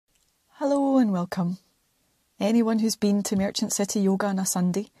Hello and welcome. Anyone who's been to Merchant City Yoga on a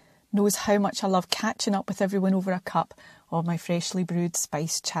Sunday knows how much I love catching up with everyone over a cup of my freshly brewed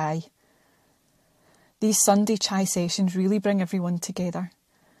spiced chai. These Sunday chai sessions really bring everyone together.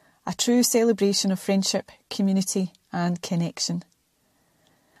 A true celebration of friendship, community and connection.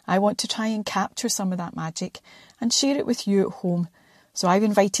 I want to try and capture some of that magic and share it with you at home, so I've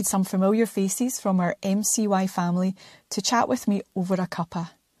invited some familiar faces from our MCY family to chat with me over a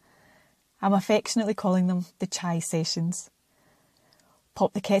cuppa. I'm affectionately calling them the chai sessions.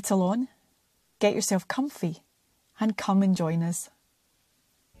 Pop the kettle on, get yourself comfy and come and join us.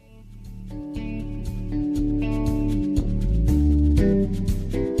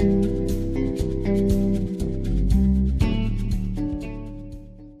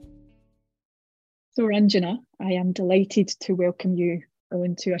 So Ranjana, I am delighted to welcome you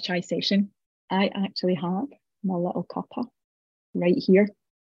onto a chai session. I actually have my little cuppa right here.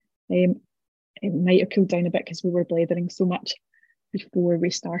 It might have cooled down a bit because we were blethering so much before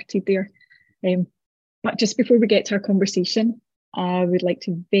we started there. But just before we get to our conversation, I would like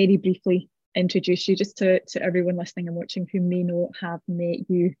to very briefly introduce you just to everyone listening and watching who may not have met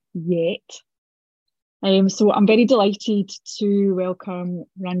you yet. So I'm very delighted to welcome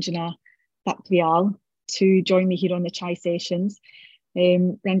Ranjana Thapalyal to join me here on the chai sessions.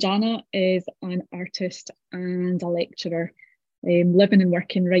 Ranjana is an artist and a lecturer living and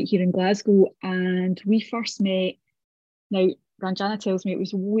working right here in Glasgow, and we first met, now Ranjana tells me it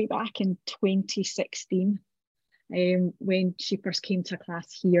was way back in 2016 when she first came to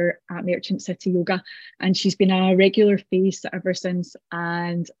class here at Merchant City Yoga, and she's been a regular face ever since,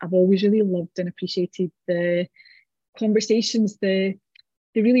 and I've always really loved and appreciated the conversations, the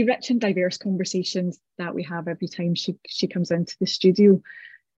really rich and diverse conversations that we have every time she comes into the studio.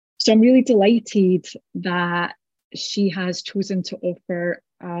 So I'm really delighted that she has chosen to offer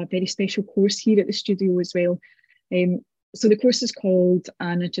a very special course here at the studio as well. So the course is called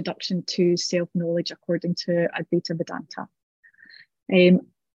An Introduction to Self-Knowledge According to Advaitya Vedanta. And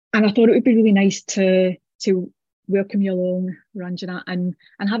I thought it would be really nice to welcome you along, Ranjana, and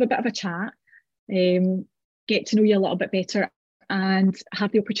have a bit of a chat, get to know you a little bit better, and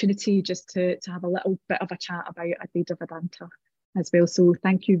have the opportunity just to have a little bit of a chat about Advaitya Vedanta as well. So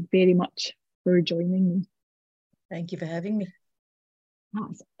thank you very much for joining me. Thank you for having me.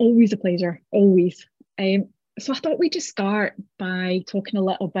 It's always a pleasure, always. So I thought we'd just start by talking a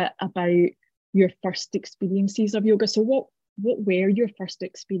little bit about your first experiences of yoga. So what were your first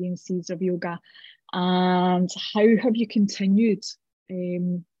experiences of yoga, and how have you continued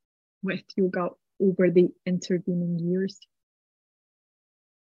with yoga over the intervening years?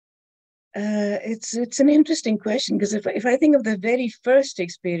 It's an interesting question, because if I think of the very first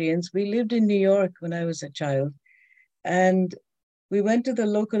experience, we lived in New York when I was a child. And we went to the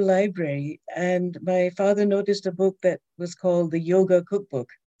local library, and my father noticed a book that was called the Yoga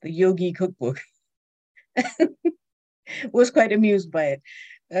Cookbook, the Yogi Cookbook. Was quite amused by it.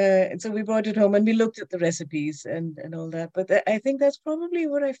 And so we brought it home and we looked at the recipes and all that. But I think that's probably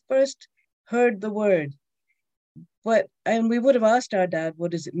where I first heard the word. And we would have asked our dad, what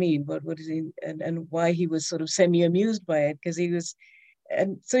does it mean? What is it, and why he was sort of semi-amused by it, because he was.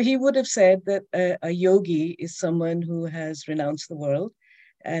 And so he would have said that a yogi is someone who has renounced the world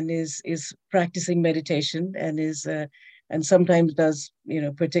and is practicing meditation and and sometimes does,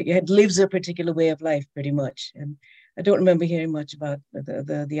 lives a particular way of life pretty much. And I don't remember hearing much about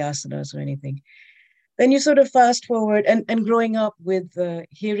the asanas or anything. Then you sort of fast forward and growing up with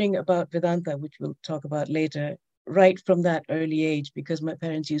hearing about Vedanta, which we'll talk about later, right from that early age, because my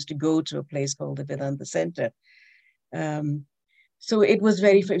parents used to go to a place called the Vedanta Center. So it was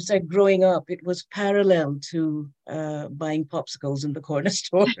it's like growing up, it was parallel to buying popsicles in the corner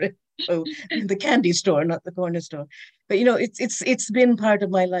store, so in the candy store, not the corner store. But it's been part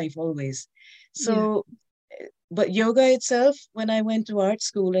of my life always. So, yeah. But yoga itself, when I went to art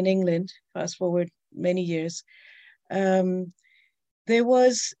school in England, fast forward many years, there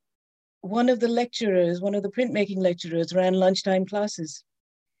was one of the printmaking lecturers ran lunchtime classes.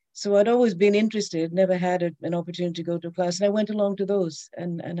 So I'd always been interested, never had an opportunity to go to a class, and I went along to those,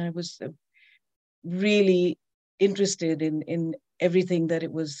 and I was really interested in everything that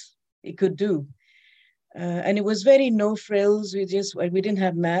it could do. And it was very no frills. We didn't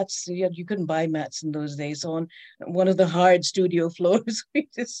have mats. So you couldn't buy mats in those days. So on one of the hard studio floors, we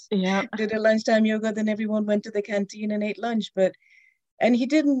just did a lunchtime yoga. Then everyone went to the canteen and ate lunch. And he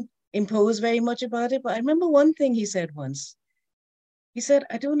didn't impose very much about it. But I remember one thing he said once. He said,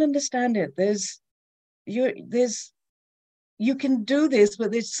 I don't understand it. You can do this,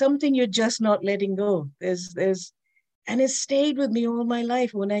 but there's something you're just not letting go. And it stayed with me all my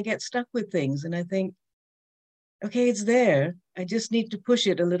life when I get stuck with things. And I think, okay, it's there. I just need to push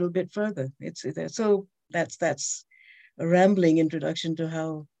it a little bit further. It's there. So that's a rambling introduction to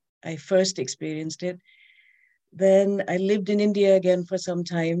how I first experienced it. Then I lived in India again for some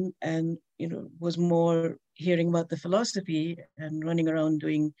time, and was more hearing about the philosophy and running around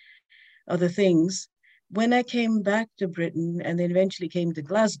doing other things. When I came back to Britain and then eventually came to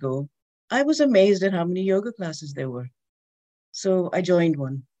Glasgow, I was amazed at how many yoga classes there were. So I joined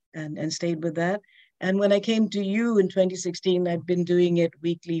one and stayed with that. And when I came to you in 2016, I'd been doing it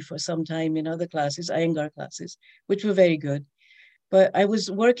weekly for some time in other classes, Iyengar classes, which were very good. But I was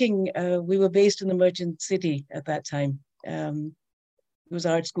working, we were based in the Merchant City at that time. It was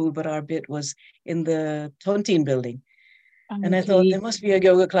art school, but our bit was in the Tontine building. And I thought there must be a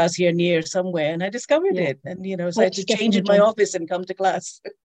yoga class here near somewhere. And I discovered it. And, so I had to change in my office and come to class.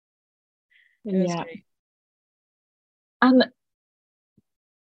 It was great. And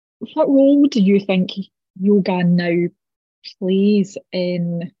what role do you think yoga now plays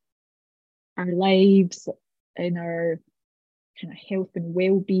in our lives, in our kind of health and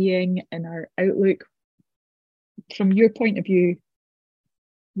well-being, in our outlook? From your point of view,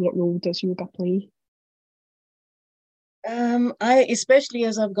 what role does yoga play? Especially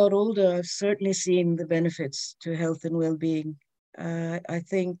as I've got older, I've certainly seen the benefits to health and well-being. I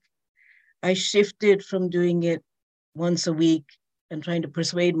think I shifted from doing it once a week and trying to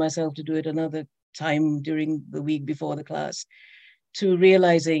persuade myself to do it another time during the week before the class to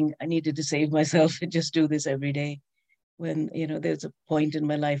realizing I needed to save myself and just do this every day. When, there's a point in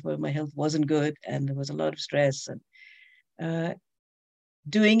my life where my health wasn't good and there was a lot of stress, and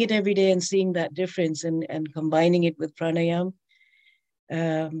doing it every day and seeing that difference and combining it with pranayam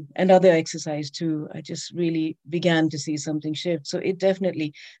and other exercise too, I just really began to see something shift. So it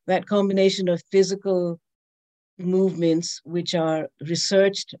definitely, that combination of physical movements, which are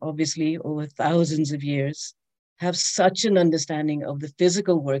researched obviously over thousands of years, have such an understanding of the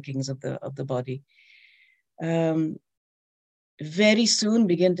physical workings of the body, very soon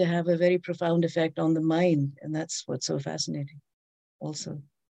begin to have a very profound effect on the mind. And that's what's so fascinating also.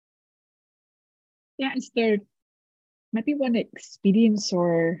 Yeah, is there maybe one experience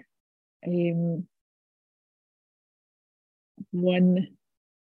or one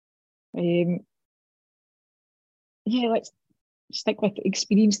let's stick with the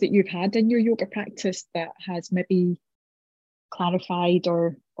experience that you've had in your yoga practice that has maybe clarified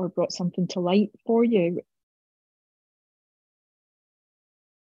or brought something to light for you?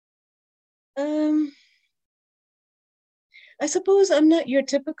 I suppose I'm not your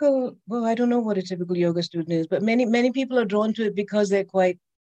typical, well, I don't know what a typical yoga student is, but many people are drawn to it because they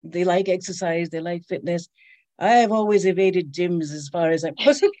like exercise, they like fitness. I have always evaded gyms as far as I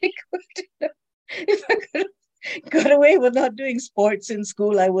possibly could. If I could have got away with not doing sports in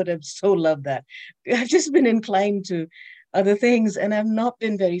school, I would have so loved that. I've just been inclined to other things, and I've not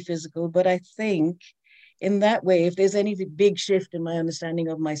been very physical, but I think in that way, if there's any big shift in my understanding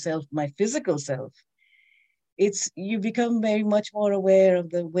of myself, my physical self, you become very much more aware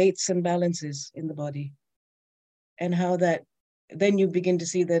of the weights and balances in the body, and how that then you begin to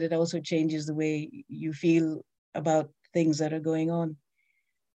see that it also changes the way you feel about things that are going on.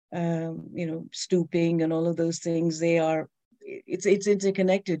 Stooping and all of those things, it's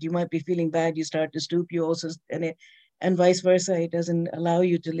interconnected. You might be feeling bad, you start to stoop, you also, and vice versa. It doesn't allow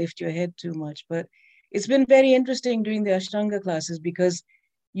you to lift your head too much. But it's been very interesting during the Ashtanga classes because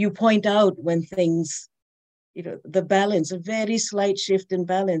you point out when things, the balance, a very slight shift in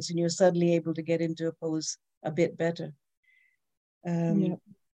balance, and you're suddenly able to get into a pose a bit better.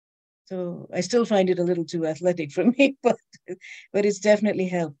 So I still find it a little too athletic for me, but it's definitely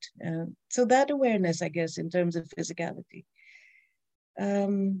helped. So that awareness, I guess, in terms of physicality.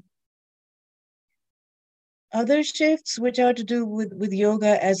 Other shifts, which are to do with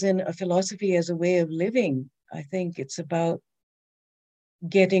yoga as in a philosophy, as a way of living, I think it's about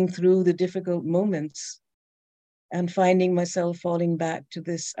getting through the difficult moments and finding myself falling back to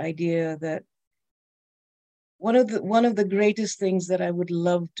this idea that one of the greatest things that I would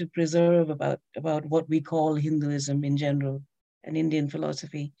love to preserve about what we call Hinduism in general and Indian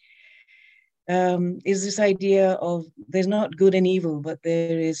philosophy is this idea of there's not good and evil, but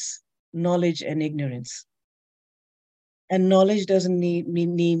there is knowledge and ignorance. And knowledge doesn't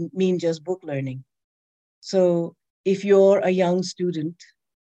mean just book learning. So if you're a young student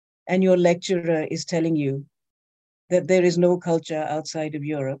and your lecturer is telling you that there is no culture outside of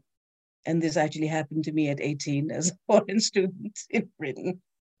Europe, and this actually happened to me at 18 as a foreign student in Britain.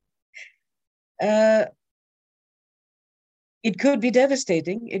 it could be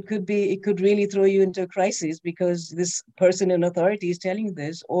devastating. It could really throw you into a crisis because this person in authority is telling you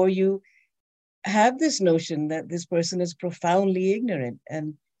this, or you have this notion that this person is profoundly ignorant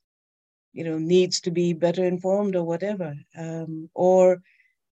and needs to be better informed or whatever, or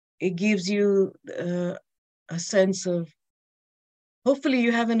it gives you a sense of, hopefully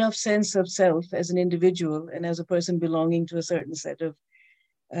you have enough sense of self as an individual and as a person belonging to a certain set of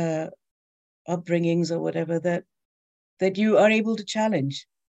uh, upbringings or whatever, that you are able to challenge.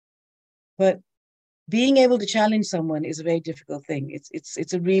 But being able to challenge someone is a very difficult thing.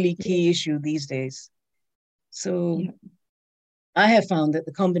 It's a really key issue these days. So Yeah. I have found that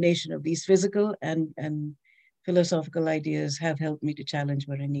the combination of these physical and philosophical ideas have helped me to challenge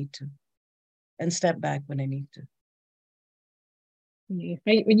where I need to and step back when I need to. Yeah,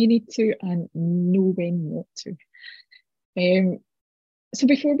 right when you need to and know when not to. So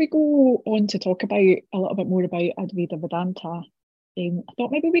before we go on to talk about a little bit more about Advaita Vedanta, I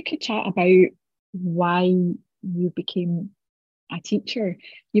thought maybe we could chat about why you became a teacher.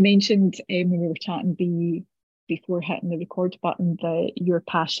 You mentioned when we were chatting before hitting the record button that you're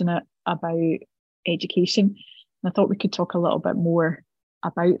passionate about education. And I thought we could talk a little bit more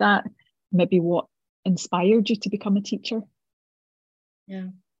about that, maybe what inspired you to become a teacher. Yeah.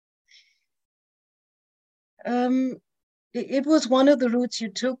 It was one of the routes you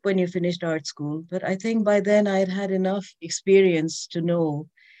took when you finished art school, but I think by then I had had enough experience to know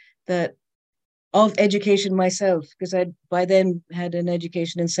that of education myself, because I by then had an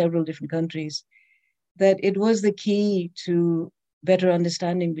education in several different countries, that it was the key to better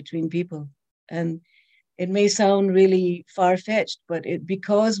understanding between people. And it may sound really far-fetched, but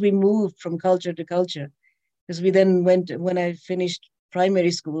because we moved from culture to culture, because we then when I finished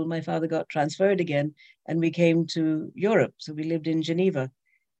primary school, my father got transferred again and we came to Europe. So we lived in Geneva.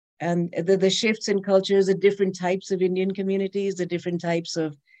 And the shifts in cultures, the different types of Indian communities, the different types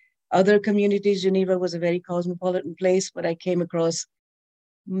of other communities. Geneva was a very cosmopolitan place, but I came across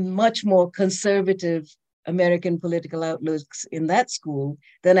much more conservative American political outlooks in that school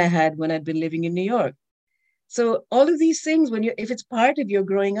than I had when I'd been living in New York. So all of these things, if it's part of your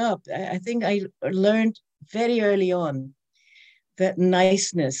growing up, I think I learned very early on that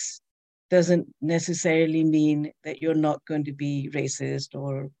niceness doesn't necessarily mean that you're not going to be racist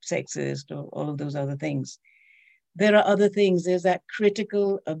or sexist or all of those other things. There are other things. There's that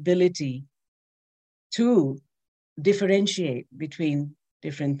critical ability to differentiate between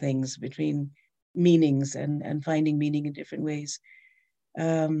different things, between meanings and finding meaning in different ways.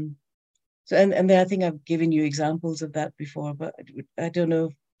 And I think I've given you examples of that before, but I don't know.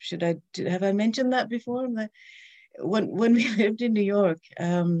 Have I mentioned that before? When we lived in New York,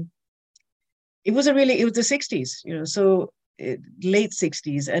 it was the 60s, so late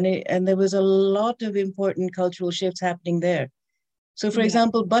 60s, and there was a lot of important cultural shifts happening there. So, for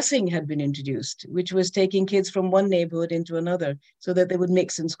example, busing had been introduced, which was taking kids from one neighborhood into another so that they would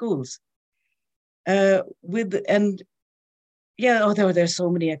mix in schools. There's so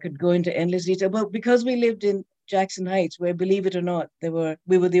many, I could go into endless detail. But because we lived in Jackson Heights, where, believe it or not,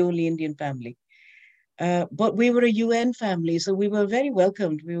 we were the only Indian family. But we were a UN family, so we were very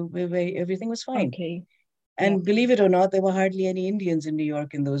welcomed. Everything was fine. Okay. And believe it or not, there were hardly any Indians in New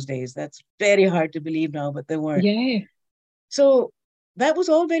York in those days. That's very hard to believe now, but there weren't. Yeah. So that was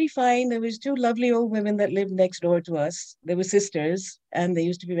all very fine. There was two lovely old women that lived next door to us. They were sisters, and they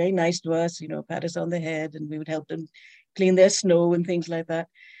used to be very nice to us, pat us on the head, and we would help them clean their snow and things like that.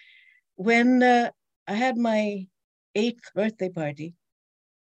 When I had my 8th birthday party,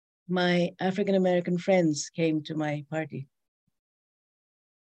 my African-American friends came to my party.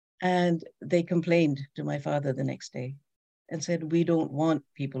 And they complained to my father the next day and said, "We don't want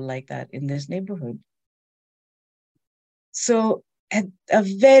people like that in this neighborhood." So at a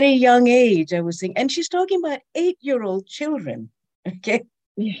very young age, I was thinking, and she's talking about 8-year-old children, okay?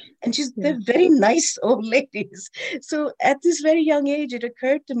 Yeah. And they're very nice old ladies. So at this very young age, it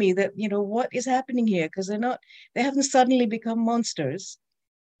occurred to me that, what is happening here? Because they haven't suddenly become monsters.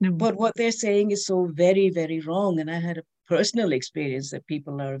 No. But what they're saying is so very, very wrong. And I had a personal experience that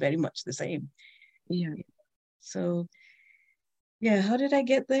people are very much the same. Yeah. So, yeah, how did I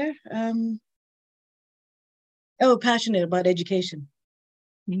get there? Passionate about education.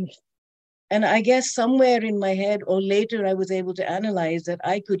 Yes. And I guess somewhere in my head or later, I was able to analyze that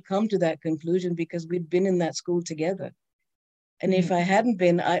I could come to that conclusion because we'd been in that school together. And if I hadn't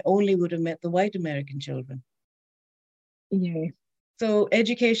been, I only would have met the white American children. Yeah. So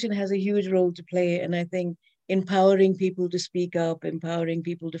education has a huge role to play. And I think empowering people to speak up, empowering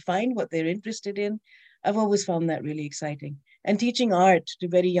people to find what they're interested in, I've always found that really exciting. And teaching art to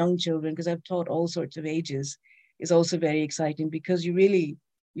very young children, because I've taught all sorts of ages, is also very exciting, because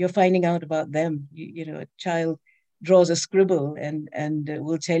you're finding out about them. A child draws a scribble and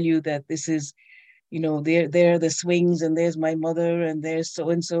will tell you that this is, there are the swings, and there's my mother, and there's so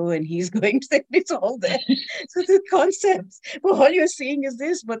and so, and he's going to, it's all there. So the concepts, well, all you're seeing is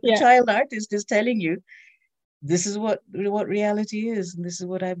this, but the child artist is telling you, this is what reality is, and this is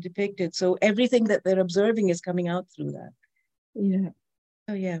what I've depicted. So everything that they're observing is coming out through that. Yeah.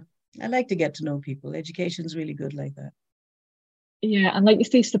 Oh yeah, I like to get to know people. Education's really good like that. Yeah, and like you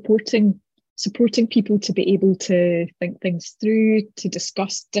say, supporting people to be able to think things through, to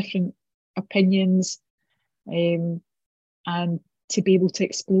discuss different opinions, and to be able to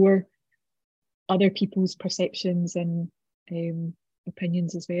explore other people's perceptions and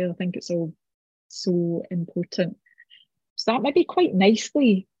opinions as well. I think it's all so important. So that maybe quite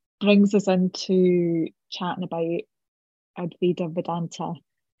nicely brings us into chatting about Advaita Vedanta.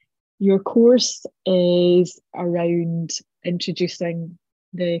 Your course is around introducing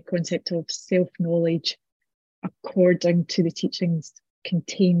the concept of self-knowledge according to the teachings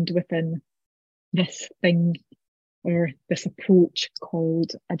contained within this thing, or this approach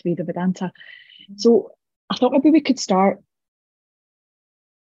called Advaita Vedanta. So I thought maybe we could start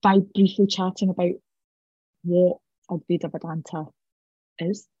by briefly chatting about what Advaita Vedanta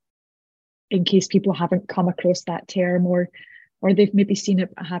is, in case people haven't come across that term, or they've maybe seen it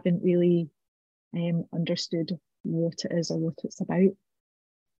but haven't really understood what it is or what it's about.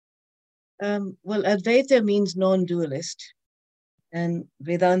 Well, Advaita means non-dualist, and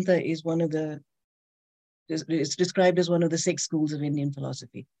Vedanta is it's described as one of the 6 schools of Indian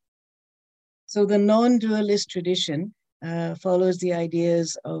philosophy. So the non-dualist tradition follows the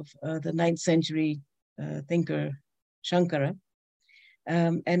ideas of the 9th century thinker Shankara,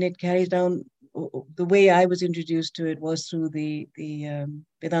 and it carries down, the way I was introduced to it was through the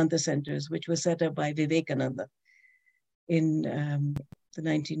Vedanta centers, which were set up by Vivekananda in the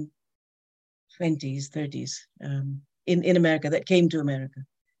 1920s, 30s, in America, that came to America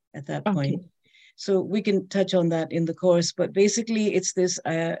at that point. Okay. So we can touch on that in the course, but basically it's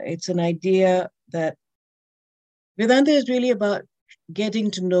it's an idea that Vedanta is really about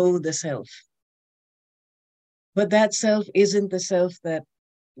getting to know the self. But that self isn't the self that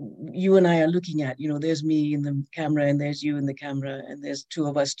you and I are looking at. There's me in the camera, and there's you in the camera, and there's 2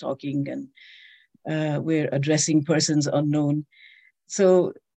 of us talking, and we're addressing persons unknown.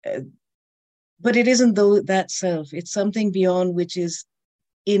 So, but it isn't that self. It's something beyond, which is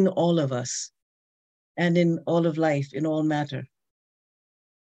in all of us, and in all of life, in all matter.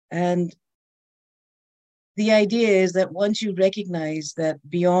 And the idea is that once you recognize that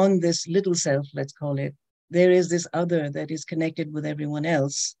beyond this little self, let's call it, there is this other that is connected with everyone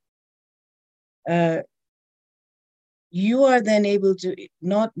else, you are then able to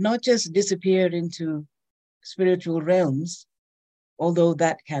not just disappear into spiritual realms, although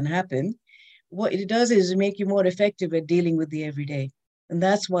that can happen. What it does is make you more effective at dealing with the everyday. And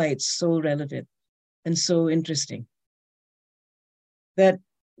that's why it's so relevant and so interesting. That,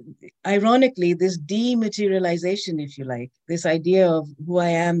 ironically, this dematerialization, if you like, this idea of who I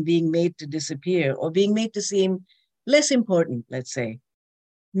am being made to disappear, or being made to seem less important, let's say,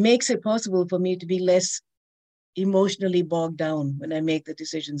 makes it possible for me to be less emotionally bogged down when I make the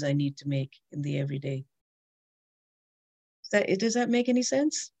decisions I need to make in the everyday. Does that make any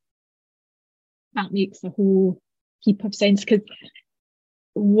sense? That makes a whole heap of sense, because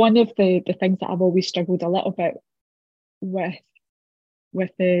one of the things that I've always struggled a little bit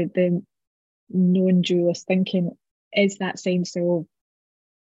with the non-dualist thinking is that sense of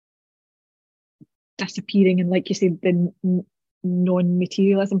disappearing, and like you said, the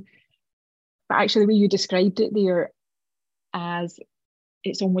non-materialism. But actually, the way you described it there, as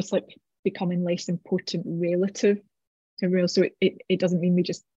it's almost like becoming less important relative to real. So it doesn't mean we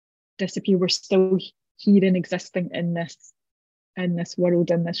just disappear. We're still here and existing in this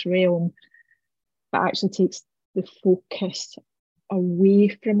world, in this realm, but actually takes the focus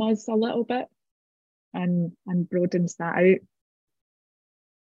away from us a little bit and broadens that out.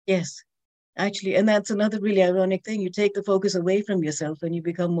 Yes, actually, and that's another really ironic thing. You take the focus away from yourself and you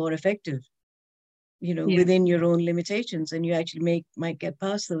become more effective, within your own limitations, and you actually might get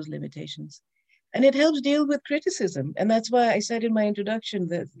past those limitations. And it helps deal with criticism. And that's why I said in my introduction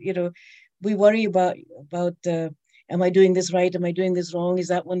that, we worry about am I doing this right? Am I doing this wrong? Is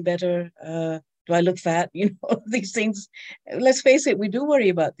that one better? Do I look fat? These things. Let's face it, we do worry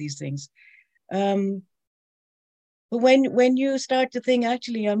about these things. But when you start to think,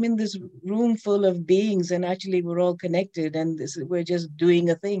 actually, I'm in this room full of beings, and actually we're all connected, and we're just doing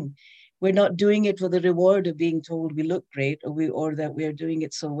a thing. we're not doing it for the reward of being told we look great, or that we're doing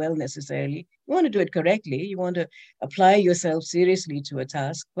it so well necessarily. You want to do it correctly. You want to apply yourself seriously to a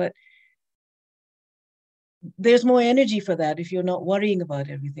task, but there's more energy for that if you're not worrying about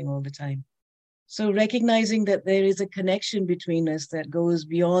everything all the time. So recognizing that there is a connection between us that goes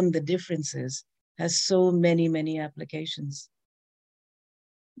beyond the differences has so many, many applications.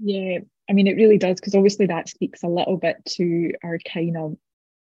 Yeah, I mean, it really does, because obviously that speaks a little bit to our kind of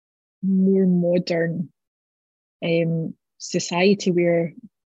more modern society, where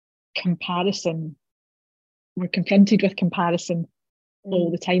we're confronted with comparison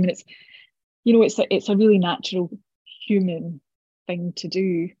all the time, and it's, you know, it's a really natural human thing to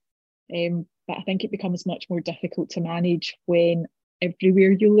do, but I think it becomes much more difficult to manage when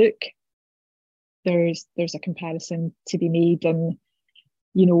everywhere you look there's a comparison to be made. And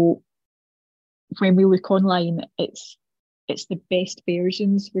you know, when we look online, it's the best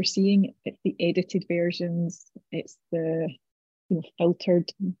versions we're seeing, it's the edited versions, it's the, you know,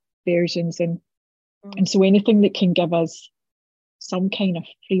 filtered versions, and so anything that can give us some kind of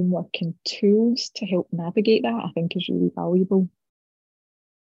framework and tools to help navigate that, I think, is really valuable.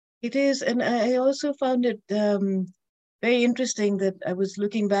 It is, and I also found it very interesting that I was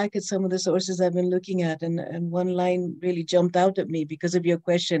looking back at some of the sources I've been looking at, and one line really jumped out at me because of your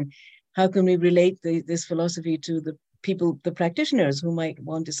question: how can we relate this philosophy to the people, the practitioners who might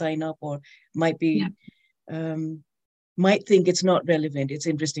want to sign up, or might be might think it's not relevant, it's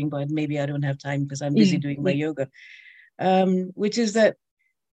interesting, but maybe I don't have time because I'm busy doing my yoga. Which is that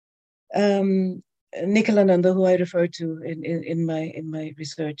Nikalananda, who I refer to in my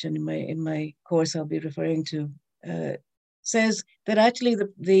research and in my course I'll be referring to, says that actually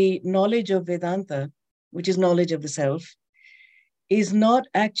the knowledge of Vedanta, which is knowledge of the self, is not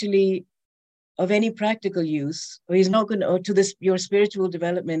actually of any practical use, or is not going to your spiritual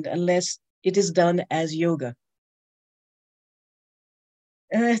development unless it is done as yoga.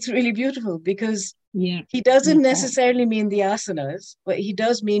 And that's really beautiful, because he doesn't necessarily mean the asanas, but he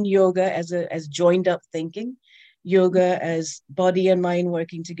does mean yoga as joined up thinking, yoga as body and mind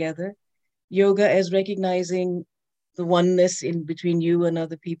working together, yoga as recognizing the oneness in between you and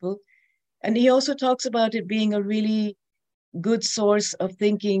other people. And he also talks about it being a really good source of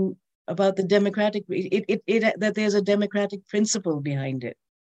thinking about the democratic, that there's a democratic principle behind it.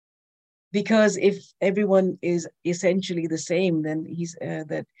 Because if everyone is essentially the same, then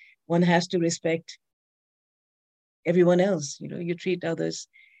that one has to respect everyone else. You know, you treat others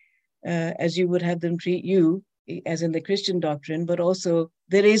as you would have them treat you, as in the Christian doctrine, but also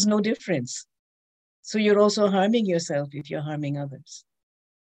there is no difference. So you're also harming yourself if you're harming others.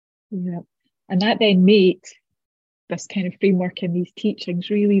 Yeah, and that then makes this kind of framework and these teachings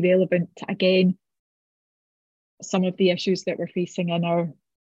really relevant to, again, some of the issues that we're facing in our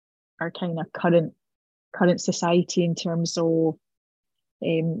kind of current society, in terms of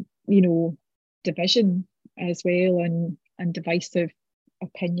you know, division as well, and divisive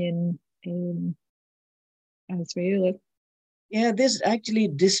opinion as well. Yeah, this actually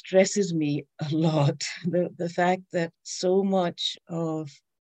distresses me a lot. The fact that so much of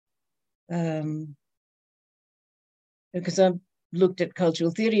because I've looked at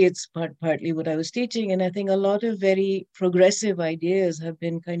cultural theory, it's partly what I was teaching, and I think a lot of very progressive ideas have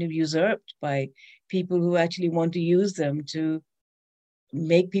been kind of usurped by people who actually want to use them to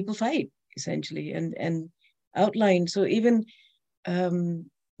make people fight, essentially, and outline. So even, I mean,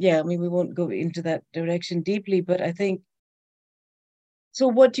 we won't go into that direction deeply, but I think, so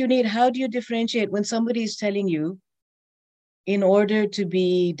what you need, how do you differentiate when somebody is telling you, in order to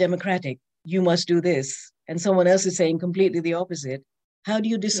be democratic, you must do this, and someone else is saying completely the opposite? How do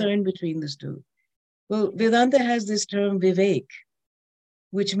you discern between those two? Well, Vedanta has this term vivek,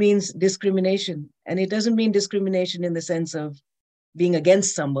 which means discrimination. And it doesn't mean discrimination in the sense of being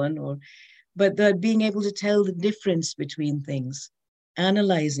against someone, but that being able to tell the difference between things,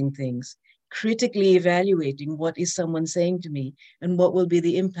 analyzing things, critically evaluating what is someone saying to me and what will be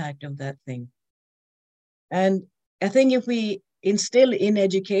the impact of that thing. And I think if we instill in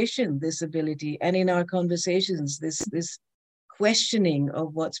education this ability, and in our conversations, this questioning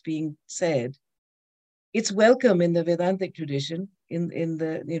of what's being said, it's welcome in the Vedantic tradition, in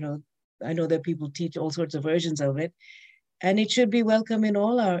the, you know, I know that people teach all sorts of versions of it, and it should be welcome in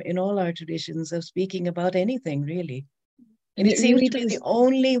all our traditions of speaking about anything, really. And it seems to be the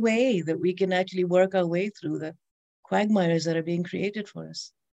only way that we can actually work our way through the quagmires that are being created for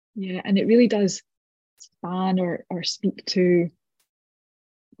us. Yeah, and it really does span or speak to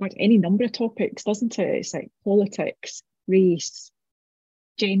like any number of topics, doesn't it? It's like politics, race,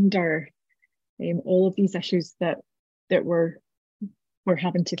 gender, all of these issues that we're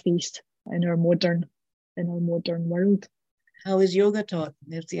having to face in our modern world. How is yoga taught?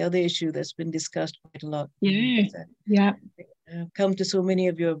 That's the other issue that's been discussed quite a lot. Yeah, yeah. I've come to so many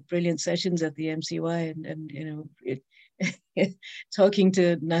of your brilliant sessions at the MCY, and talking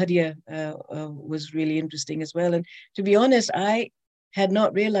to Nadia was really interesting as well. And to be honest, I had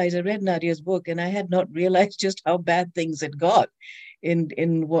not realized, I read Nadia's book, and I had not realized just how bad things had got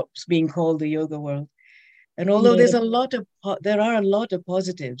in what's being called the yoga world. And although Yeah. there are a lot of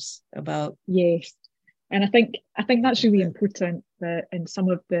positives about. Yes. And I think that's really important, that in some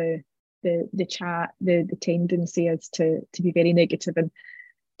of the chat, the tendency is to be very negative and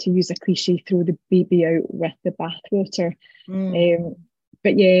to use a cliche, throw the baby out with the bathwater.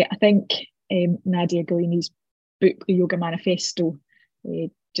 But yeah, I think Nadia Galini's book, The Yoga Manifesto,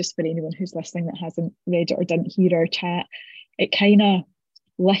 just for anyone who's listening that hasn't read it or didn't hear our chat, it kind of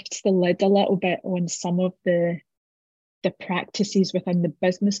lifts the lid a little bit on some of the practices within the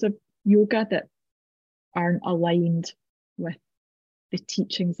business of yoga that aren't aligned with the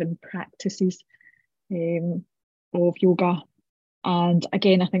teachings and practices of yoga. And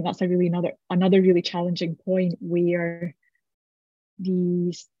again, I think that's another really challenging point, where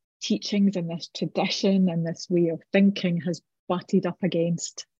these teachings and this tradition and this way of thinking has butted up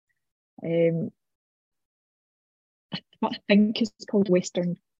against what I think is called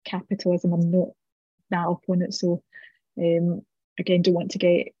Western capitalism. I'm not that up on it, so again, don't want to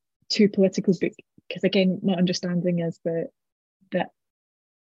get too political, but because again, my understanding is that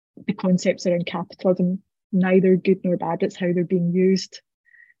the concepts around capitalism, neither good nor bad, it's how they're being used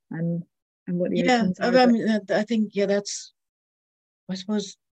and what the outcomes are. I think that's, I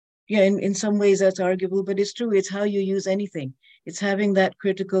suppose, in some ways that's arguable, but it's true. It's how you use anything. It's having that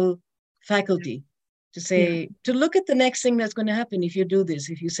critical faculty to say, to look at the next thing that's going to happen if you do this,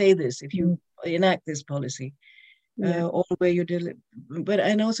 if you say this, if you enact this policy, or where you do.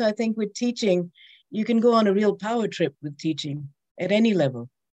 And also I think with teaching, you can go on a real power trip with teaching at any level,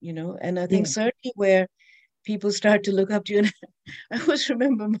 and I think certainly where people start to look up to you. And I always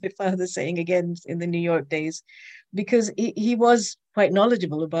remember my father saying, again, in the New York days, because he was quite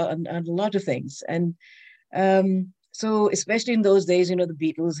knowledgeable about a lot of things. And so especially in those days, the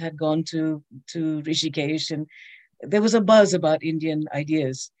Beatles had gone to Rishikesh, and there was a buzz about Indian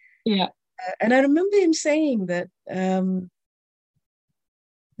ideas. Yeah. And I remember him saying that,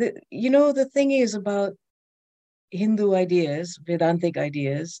 the thing is about Hindu ideas, Vedantic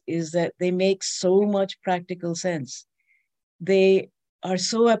ideas, is that they make so much practical sense. They are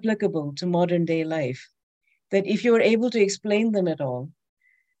so applicable to modern day life that if you're able to explain them at all,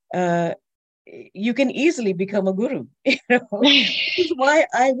 you can easily become a guru. Which is why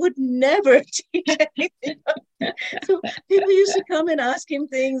I would never teach anything. So people used to come and ask him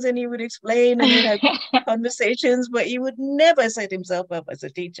things, and he would explain, and we'd have conversations, but he would never set himself up as a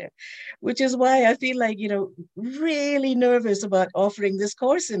teacher, which is why I feel like, really nervous about offering this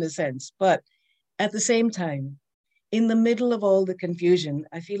course in a sense. But at the same time, in the middle of all the confusion,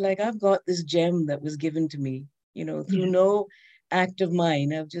 I feel like I've got this gem that was given to me, through no act of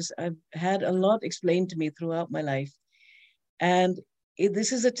mine. I've had a lot explained to me throughout my life. And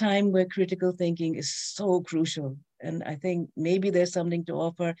this is a time where critical thinking is so crucial. And I think maybe there's something to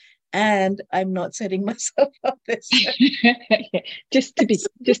offer. And I'm not setting myself up this. just to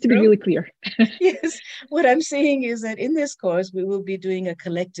be really clear. Yes. What I'm saying is that in this course, we will be doing a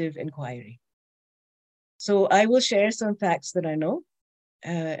collective inquiry. So I will share some facts that I know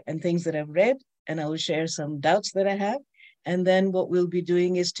and things that I've read, and I will share some doubts that I have. And then what we'll be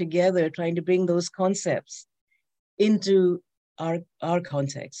doing is together trying to bring those concepts into our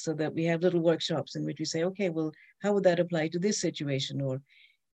context, so that we have little workshops in which we say, okay, well, how would that apply to this situation? Or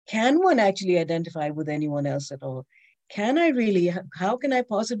can one actually identify with anyone else at all? How can I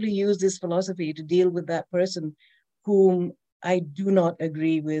possibly use this philosophy to deal with that person whom I do not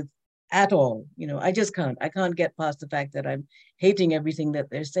agree with at all? I just can't. I can't get past the fact that I'm hating everything that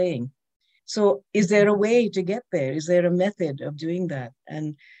they're saying. So is there a way to get there? Is there a method of doing that?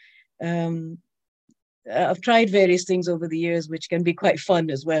 And I've tried various things over the years, which can be quite fun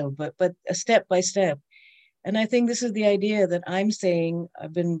as well, but a step by step. And I think this is the idea that I'm saying.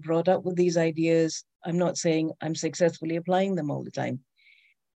 I've been brought up with these ideas. I'm not saying I'm successfully applying them all the time.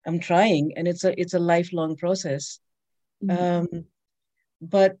 I'm trying, and it's a lifelong process.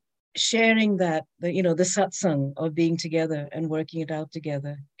 But sharing that, the satsang of being together and working it out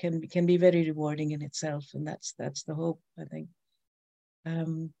together can be very rewarding in itself. And that's the hope, I think.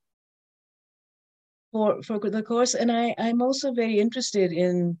 For the course. And I'm also very interested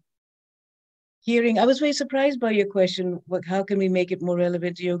in hearing. I was very surprised by your question, how can we make it more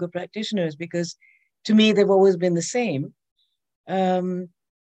relevant to yoga practitioners? Because to me, they've always been the same.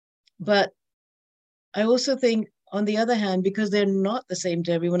 But I also think, on the other hand, because they're not the same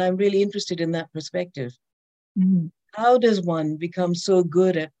to everyone, I'm really interested in that perspective. How does one become so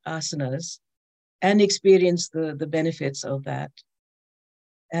good at asanas and experience the benefits of that,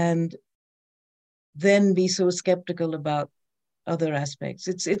 and then be so skeptical about other aspects?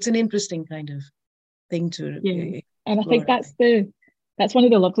 It's an interesting kind of thing to Yeah, and I explore. think that's one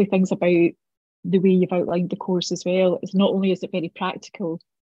of the lovely things about the way you've outlined the course as well. Is not only is it very practical,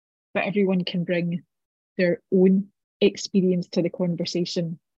 but everyone can bring their own experience to the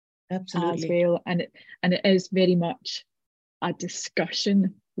conversation as Absolutely. well, and it is very much a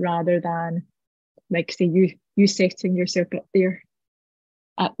discussion rather than, like, say, you setting yourself up there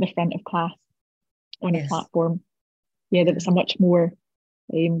at the front of class on a Yes. platform. Yeah, that it's a much more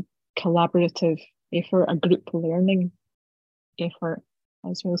collaborative effort, a group learning effort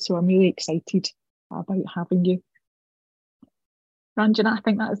as well. So I'm really excited about having you. Ranjana, I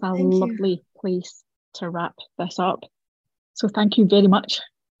think that is a Thank you. lovely place to wrap this up. So thank you very much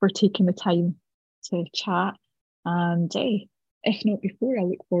for taking the time to chat. And if not before, I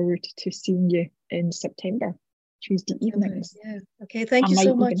look forward to seeing you in September, Tuesday evenings. Yeah. Okay. Thank I you might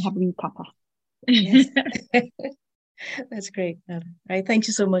so even much. have a wee cuppa. Yes. That's great. All right. Thank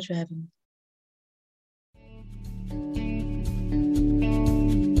you so much for having me.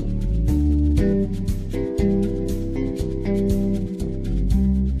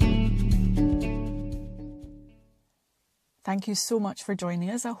 Thank you so much for joining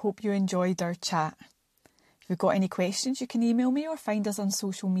us. I hope you enjoyed our chat. If you've got any questions, you can email me or find us on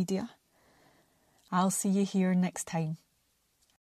social media. I'll see you here next time.